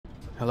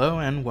Hello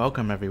and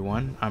welcome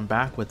everyone, I'm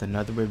back with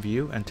another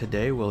review and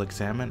today we'll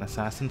examine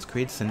Assassin's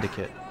Creed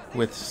Syndicate.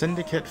 With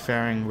Syndicate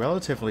faring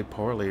relatively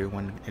poorly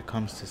when it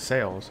comes to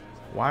sales,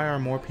 why are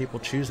more people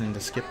choosing to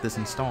skip this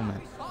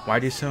installment? Why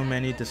do so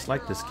many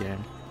dislike this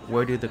game?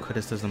 Where do the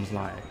criticisms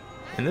lie?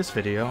 In this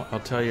video, I'll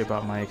tell you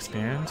about my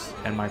experience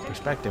and my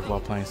perspective while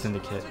playing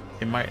Syndicate.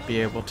 It might be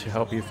able to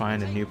help you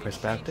find a new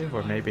perspective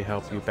or maybe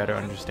help you better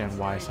understand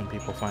why some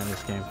people find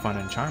this game fun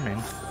and charming,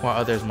 while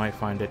others might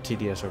find it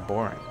tedious or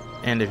boring.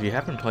 And if you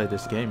haven't played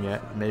this game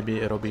yet, maybe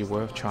it'll be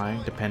worth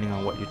trying depending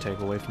on what you take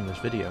away from this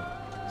video.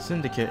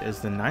 Syndicate is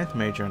the 9th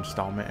major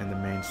installment in the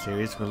main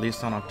series,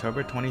 released on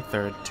October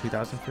 23rd,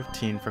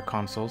 2015 for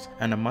consoles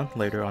and a month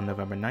later on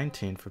November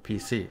 19 for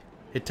PC.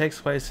 It takes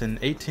place in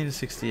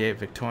 1868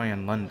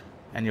 Victorian London,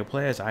 and you'll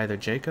play as either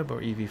Jacob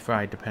or Evie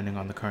Fry depending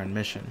on the current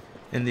mission.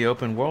 In the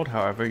open world,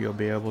 however, you'll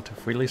be able to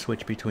freely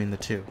switch between the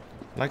two.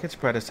 Like its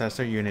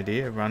predecessor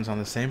Unity, it runs on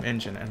the same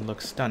engine and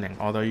looks stunning,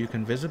 although you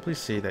can visibly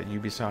see that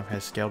Ubisoft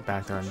has scaled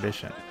back their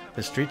ambition.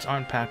 The streets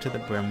aren't packed to the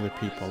brim with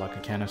people like a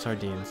can of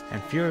sardines,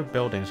 and fewer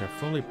buildings are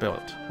fully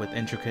built with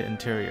intricate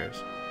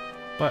interiors.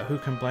 But who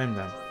can blame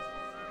them?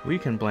 We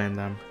can blame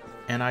them,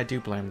 and I do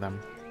blame them.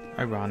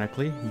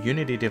 Ironically,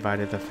 Unity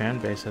divided the fan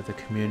base of the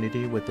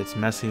community with its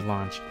messy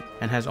launch,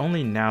 and has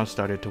only now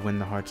started to win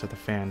the hearts of the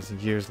fans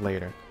years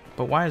later.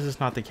 But why is this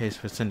not the case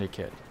for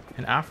Syndicate?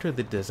 And after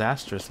the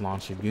disastrous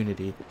launch of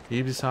Unity,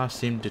 Ubisoft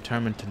seemed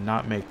determined to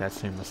not make that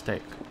same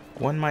mistake.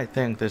 One might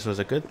think this was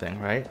a good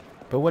thing, right?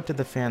 But what did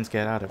the fans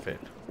get out of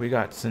it? We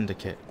got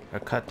Syndicate, a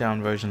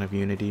cut-down version of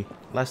Unity,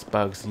 less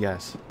bugs,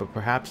 yes, but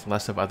perhaps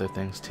less of other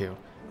things too.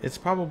 It's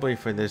probably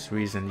for this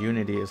reason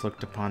Unity is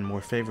looked upon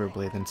more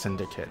favorably than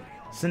Syndicate.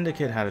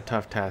 Syndicate had a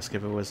tough task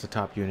if it was to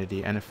top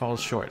Unity, and it falls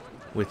short,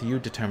 with you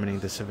determining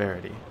the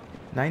severity.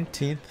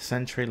 19th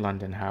century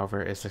London,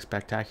 however, is a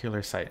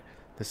spectacular sight.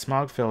 The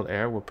smog-filled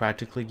air will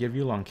practically give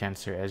you lung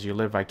cancer as you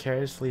live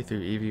vicariously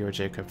through Evie or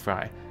Jacob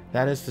Fry.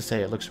 That is to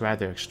say, it looks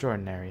rather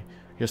extraordinary.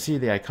 You'll see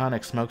the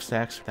iconic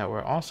smokestacks that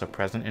were also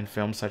present in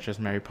films such as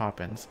Mary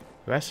Poppins.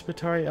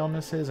 Respiratory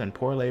illnesses and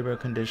poor labor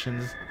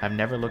conditions have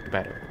never looked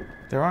better.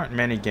 There aren't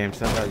many games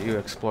that let you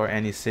explore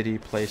any city,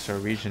 place, or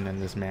region in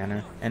this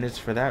manner, and it's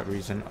for that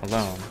reason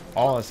alone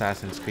all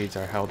Assassin's Creeds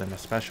are held in a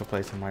special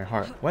place in my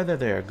heart, whether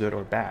they are good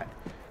or bad.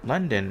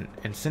 London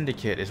in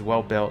Syndicate is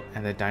well built,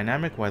 and the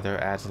dynamic weather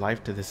adds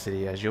life to the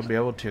city as you'll be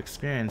able to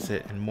experience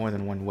it in more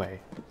than one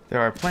way.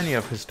 There are plenty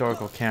of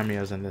historical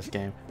cameos in this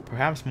game,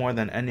 perhaps more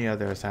than any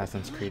other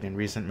Assassin's Creed in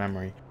recent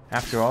memory.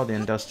 After all, the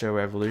Industrial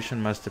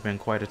Revolution must have been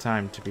quite a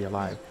time to be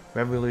alive,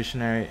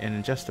 revolutionary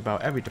in just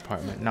about every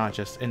department, not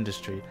just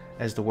industry,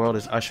 as the world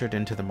is ushered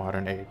into the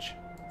modern age.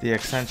 The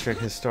eccentric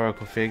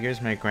historical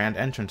figures make grand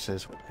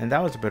entrances, and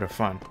that was a bit of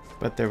fun,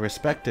 but their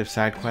respective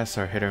side quests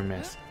are hit or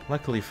miss.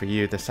 Luckily for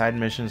you, the side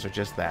missions are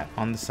just that,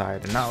 on the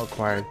side, and not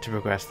required to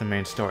progress the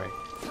main story.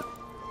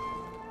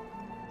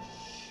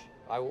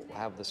 I will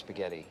have the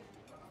spaghetti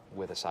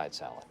with a side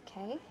salad.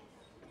 Okay.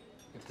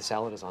 If the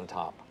salad is on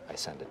top, I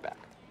send it back.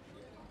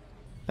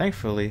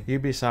 Thankfully,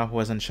 Ubisoft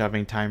wasn't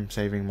shoving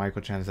time-saving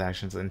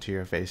microtransactions into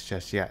your face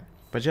just yet,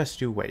 but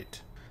just you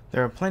wait.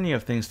 There are plenty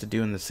of things to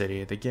do in the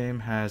city. The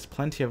game has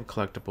plenty of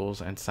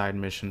collectibles and side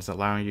missions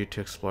allowing you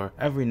to explore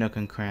every nook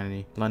and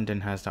cranny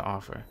London has to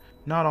offer.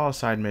 Not all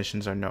side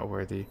missions are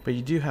noteworthy, but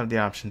you do have the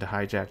option to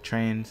hijack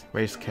trains,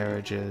 race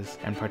carriages,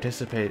 and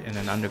participate in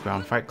an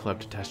underground fight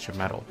club to test your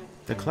mettle.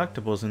 The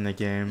collectibles in the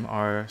game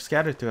are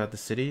scattered throughout the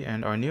city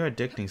and are near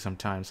addicting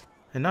sometimes,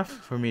 enough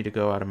for me to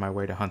go out of my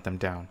way to hunt them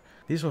down.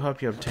 These will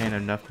help you obtain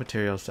enough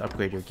materials to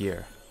upgrade your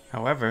gear.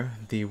 However,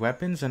 the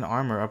weapons and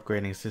armor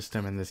upgrading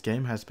system in this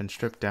game has been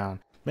stripped down,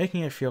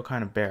 making it feel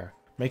kind of bare,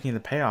 making the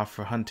payoff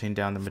for hunting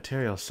down the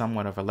materials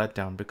somewhat of a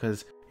letdown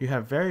because you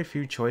have very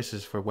few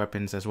choices for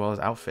weapons as well as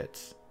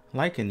outfits.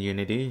 Like in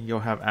Unity, you'll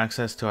have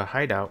access to a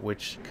hideout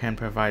which can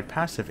provide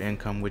passive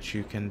income which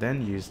you can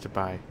then use to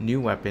buy new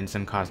weapons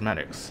and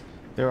cosmetics.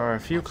 There are a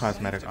few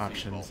cosmetic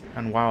options,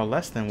 and while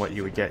less than what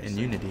you would get in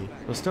Unity,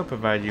 they'll still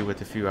provide you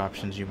with a few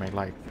options you may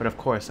like, but of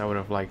course I would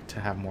have liked to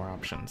have more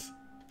options.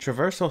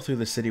 Traversal through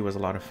the city was a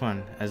lot of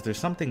fun, as there's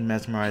something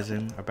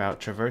mesmerizing about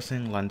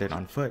traversing London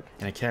on foot,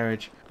 in a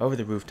carriage, over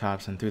the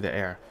rooftops and through the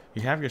air.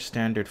 You have your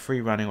standard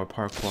free running or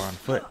parkour on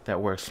foot that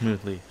works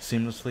smoothly,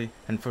 seamlessly,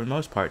 and for the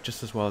most part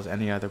just as well as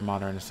any other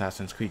modern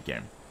Assassin's Creed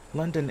game.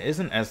 London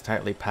isn't as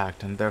tightly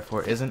packed and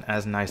therefore isn't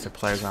as nice a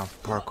playground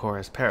for parkour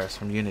as Paris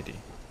from Unity,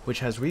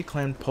 which has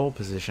reclaimed pole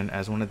position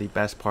as one of the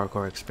best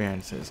parkour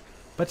experiences,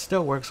 but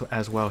still works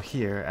as well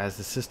here as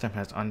the system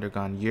has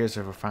undergone years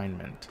of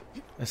refinement.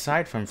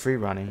 Aside from free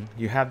running,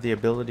 you have the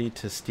ability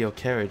to steal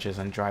carriages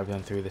and drive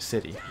them through the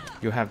city.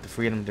 You'll have the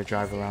freedom to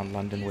drive around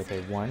London with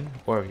a 1,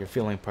 or if you're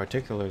feeling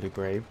particularly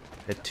brave,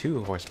 a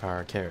 2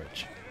 horsepower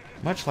carriage.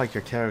 Much like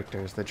your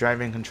characters, the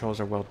driving controls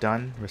are well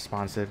done,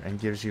 responsive, and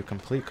gives you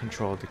complete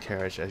control of the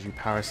carriage as you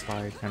power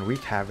slide and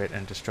wreak havoc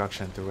and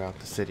destruction throughout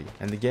the city,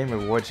 and the game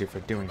rewards you for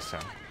doing so.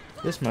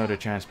 This mode of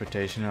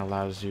transportation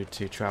allows you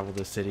to travel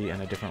the city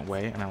in a different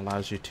way and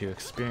allows you to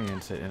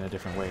experience it in a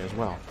different way as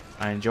well.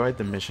 I enjoyed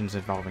the missions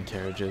involving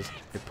carriages.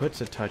 It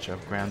puts a touch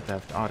of Grand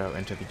Theft Auto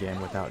into the game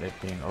without it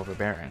being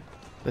overbearing.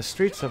 The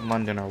streets of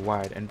London are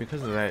wide, and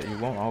because of that, you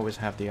won't always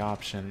have the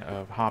option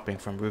of hopping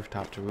from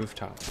rooftop to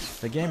rooftop.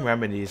 The game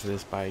remedies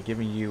this by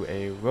giving you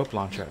a rope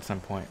launcher at some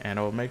point, and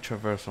it will make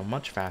traversal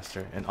much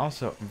faster and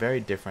also very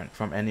different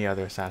from any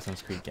other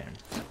Assassin's Creed game.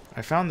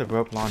 I found the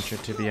rope launcher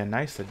to be a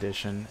nice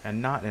addition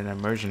and not an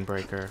immersion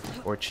breaker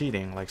or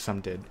cheating like some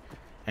did,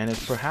 and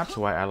it's perhaps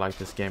why I like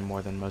this game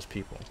more than most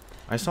people.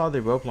 I saw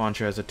the rope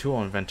launcher as a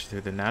tool invented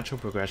through the natural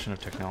progression of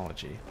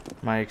technology.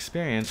 My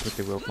experience with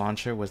the rope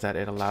launcher was that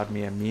it allowed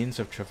me a means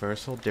of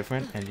traversal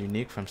different and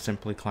unique from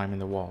simply climbing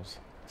the walls.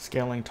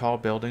 Scaling tall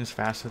buildings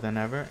faster than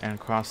ever and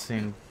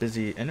crossing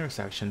busy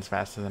intersections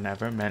faster than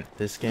ever meant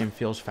this game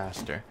feels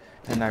faster,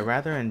 and I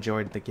rather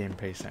enjoyed the game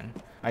pacing.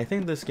 I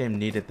think this game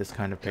needed this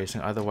kind of pacing,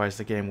 otherwise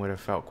the game would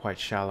have felt quite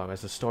shallow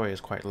as the story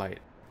is quite light.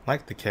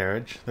 Like the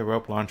carriage, the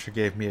rope launcher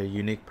gave me a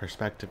unique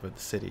perspective of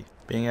the city.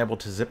 Being able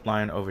to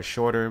zipline over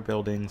shorter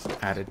buildings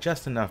added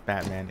just enough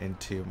Batman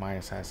into my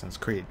Assassin's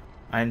Creed.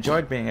 I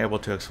enjoyed being able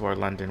to explore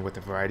London with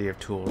a variety of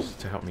tools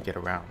to help me get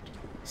around.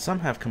 Some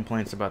have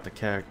complaints about the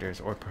characters,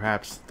 or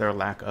perhaps their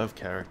lack of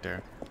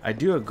character. I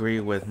do agree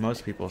with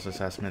most people's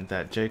assessment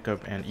that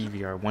Jacob and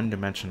Evie are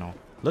one-dimensional.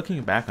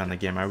 Looking back on the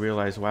game, I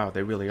realize, wow,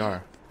 they really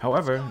are.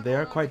 However, they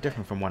are quite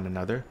different from one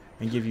another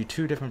and give you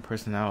two different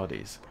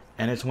personalities.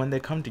 And it's when they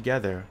come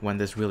together when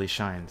this really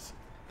shines.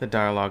 The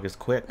dialogue is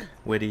quick,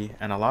 witty,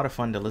 and a lot of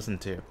fun to listen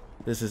to.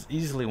 This is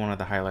easily one of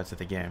the highlights of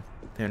the game.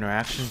 The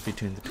interactions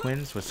between the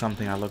twins was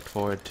something I looked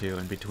forward to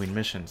in between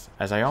missions,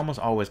 as I almost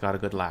always got a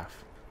good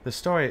laugh. The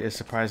story is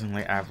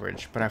surprisingly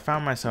average, but I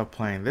found myself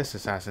playing this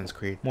Assassin's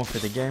Creed more for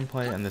the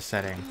gameplay and the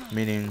setting,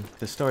 meaning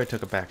the story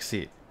took a back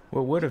seat.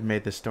 What would have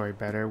made the story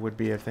better would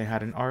be if they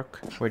had an arc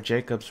where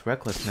Jacob's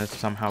recklessness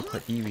somehow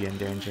put Evie in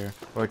danger,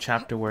 or a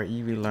chapter where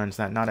Evie learns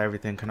that not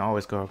everything can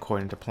always go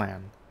according to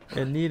plan.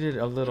 It needed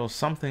a little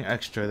something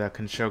extra that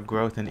can show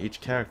growth in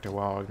each character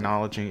while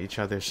acknowledging each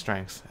other's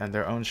strengths and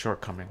their own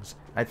shortcomings.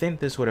 I think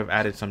this would have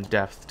added some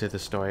depth to the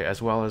story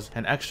as well as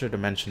an extra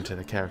dimension to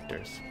the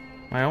characters.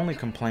 My only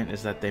complaint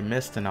is that they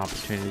missed an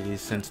opportunity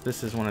since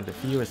this is one of the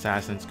few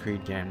Assassin's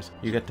Creed games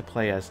you get to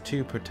play as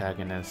two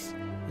protagonists.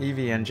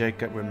 Evie and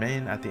Jacob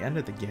remain at the end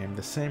of the game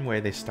the same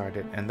way they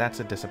started, and that's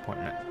a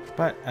disappointment.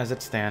 But as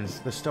it stands,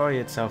 the story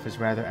itself is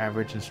rather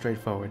average and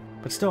straightforward,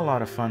 but still a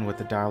lot of fun with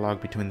the dialogue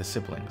between the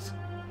siblings.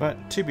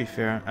 But to be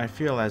fair, I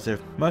feel as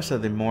if most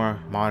of the more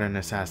modern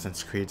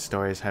Assassin's Creed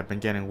stories have been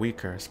getting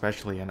weaker,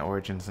 especially in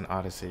Origins and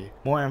Odyssey.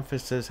 More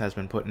emphasis has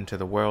been put into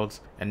the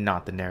worlds and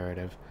not the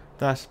narrative.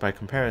 Thus, by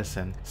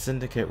comparison,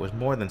 Syndicate was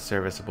more than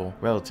serviceable,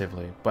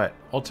 relatively, but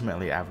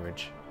ultimately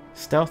average.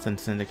 Stealth in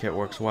Syndicate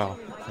works well.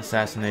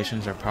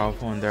 Assassinations are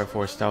powerful and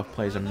therefore stealth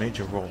plays a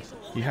major role.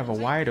 You have a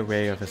wide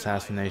array of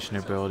assassination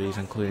abilities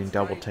including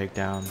double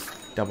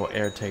takedowns, double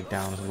air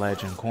takedowns,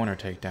 ledge and corner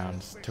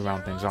takedowns to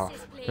round things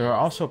off. There are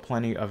also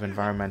plenty of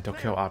environmental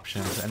kill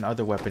options and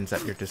other weapons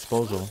at your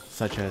disposal,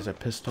 such as a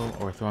pistol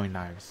or throwing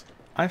knives.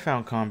 I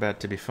found combat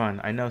to be fun.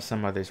 I know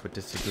some others would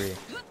disagree,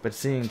 but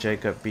seeing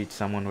Jacob beat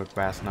someone with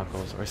brass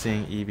knuckles or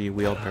seeing Evie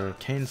wield her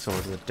cane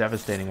sword with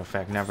devastating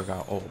effect never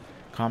got old.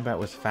 Combat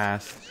was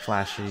fast,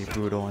 flashy,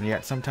 brutal, and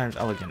yet sometimes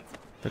elegant.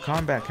 The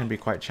combat can be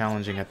quite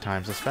challenging at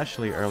times,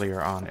 especially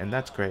earlier on, and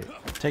that's great.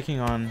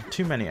 Taking on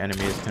too many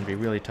enemies can be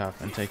really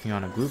tough, and taking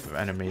on a group of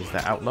enemies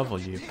that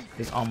outlevel you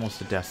is almost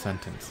a death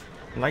sentence.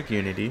 Like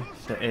Unity,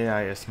 the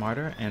AI is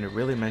smarter, and it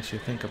really makes you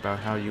think about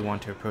how you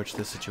want to approach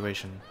the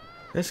situation.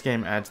 This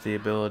game adds the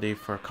ability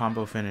for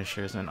combo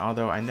finishers, and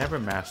although I never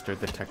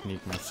mastered the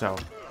technique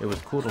myself, it was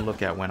cool to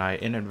look at when I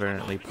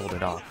inadvertently pulled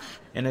it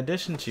off. In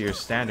addition to your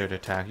standard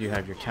attack, you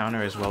have your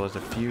counter as well as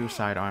a few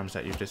sidearms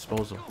at your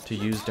disposal to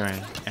use during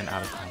and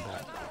out of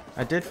combat.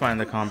 I did find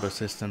the combo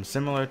system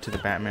similar to the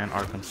Batman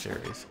Arkham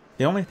series.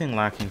 The only thing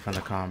lacking from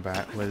the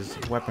combat was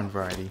weapon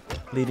variety,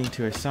 leading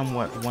to a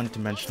somewhat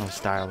one-dimensional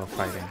style of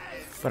fighting.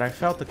 But I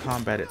felt the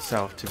combat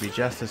itself to be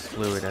just as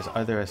fluid as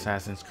other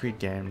Assassin's Creed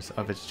games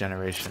of its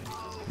generation.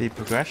 The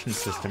progression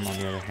system, on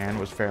the other hand,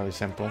 was fairly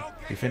simple.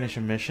 You finish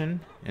a mission,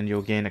 and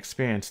you'll gain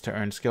experience to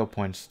earn skill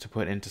points to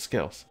put into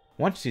skills.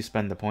 Once you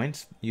spend the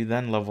points, you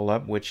then level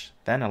up, which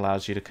then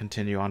allows you to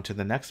continue on to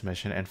the next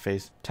mission and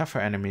face tougher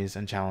enemies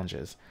and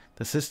challenges.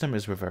 The system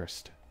is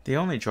reversed. The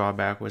only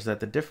drawback was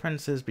that the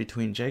differences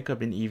between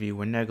Jacob and Evie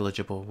were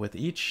negligible, with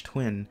each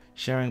twin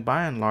sharing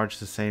by and large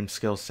the same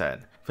skill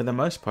set. For the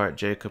most part,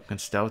 Jacob can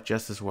stealth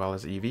just as well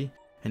as Evie,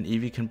 and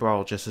Evie can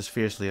brawl just as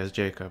fiercely as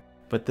Jacob.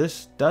 But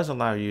this does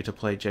allow you to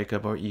play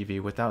Jacob or Evie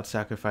without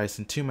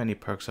sacrificing too many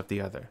perks of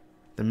the other.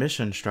 The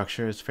mission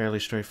structure is fairly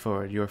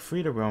straightforward. You are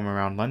free to roam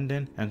around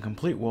London and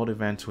complete world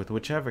events with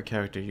whichever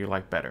character you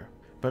like better.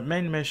 But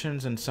main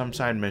missions and some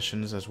side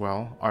missions as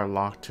well are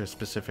locked to a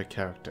specific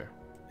character.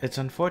 It's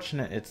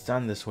unfortunate it's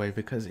done this way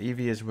because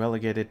Evie is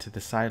relegated to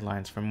the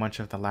sidelines for much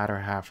of the latter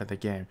half of the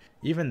game,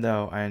 even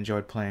though I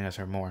enjoyed playing as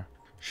her more.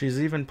 She's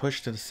even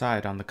pushed to the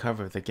side on the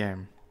cover of the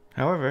game.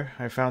 However,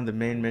 I found the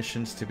main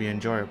missions to be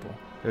enjoyable.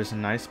 There's a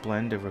nice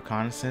blend of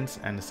reconnaissance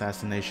and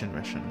assassination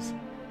missions.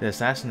 The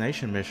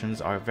assassination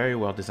missions are very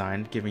well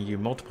designed, giving you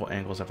multiple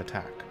angles of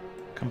attack.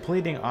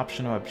 Completing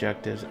optional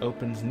objectives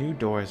opens new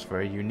doors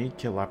for a unique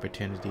kill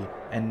opportunity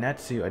and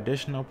nets you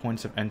additional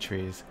points of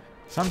entries,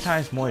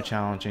 sometimes more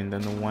challenging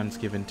than the ones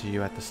given to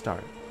you at the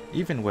start.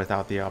 Even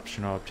without the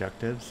optional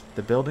objectives,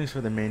 the buildings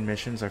for the main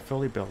missions are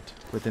fully built,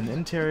 with an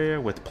interior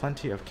with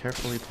plenty of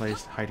carefully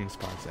placed hiding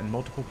spots and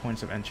multiple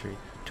points of entry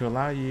to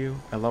allow you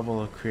a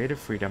level of creative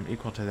freedom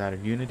equal to that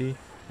of Unity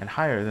and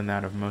higher than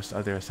that of most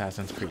other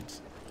Assassin's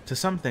Creeds. To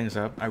sum things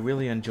up, I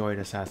really enjoyed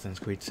Assassin's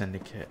Creed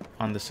Syndicate.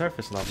 On the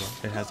surface level,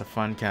 it has a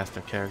fun cast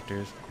of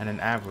characters and an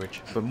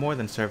average, but more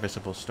than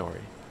serviceable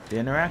story. The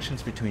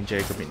interactions between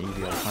Jacob and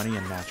Evie are funny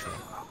and natural.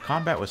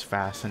 Combat was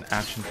fast and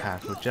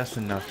action-packed with just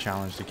enough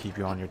challenge to keep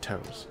you on your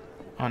toes.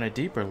 On a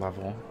deeper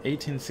level,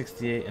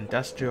 1868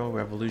 Industrial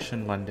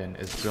Revolution London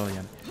is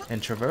brilliant,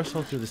 and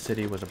traversal through the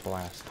city was a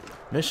blast.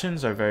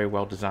 Missions are very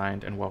well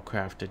designed and well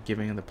crafted,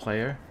 giving the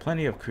player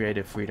plenty of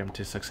creative freedom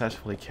to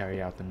successfully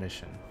carry out the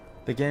mission.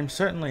 The game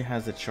certainly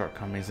has its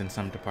shortcomings in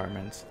some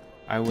departments.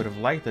 I would have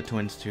liked the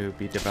twins to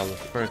be developed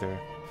further,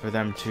 for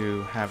them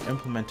to have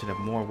implemented a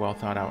more well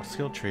thought out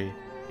skill tree,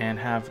 and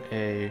have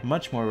a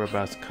much more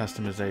robust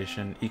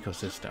customization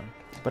ecosystem.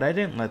 But I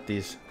didn't let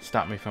these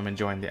stop me from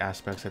enjoying the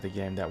aspects of the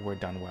game that were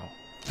done well.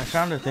 I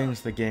found the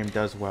things the game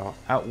does well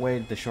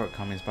outweighed the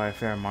shortcomings by a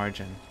fair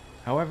margin.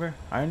 However,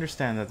 I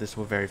understand that this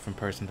will vary from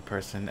person to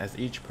person, as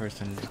each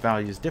person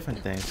values different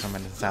things from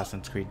an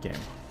Assassin's Creed game.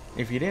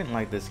 If you didn't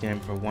like this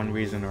game for one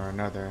reason or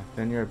another,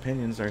 then your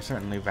opinions are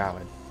certainly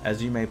valid,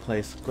 as you may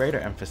place greater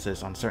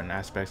emphasis on certain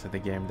aspects of the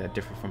game that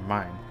differ from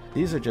mine.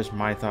 These are just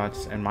my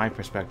thoughts and my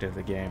perspective of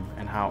the game,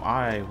 and how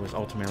I was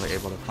ultimately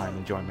able to find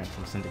enjoyment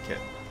from Syndicate.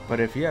 But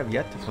if you have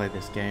yet to play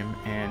this game,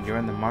 and you're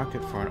in the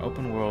market for an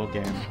open world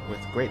game with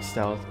great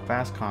stealth,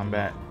 fast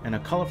combat, and a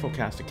colorful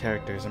cast of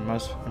characters, and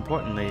most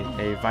importantly,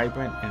 a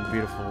vibrant and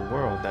beautiful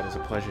world that is a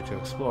pleasure to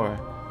explore,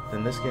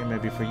 then this game may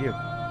be for you.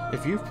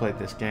 If you've played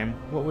this game,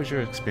 what was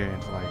your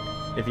experience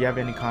like? If you have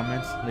any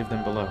comments, leave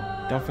them below.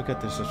 Don't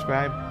forget to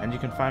subscribe, and you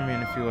can find me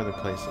in a few other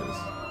places.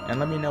 And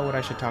let me know what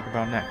I should talk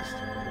about next.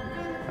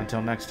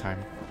 Until next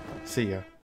time, see ya.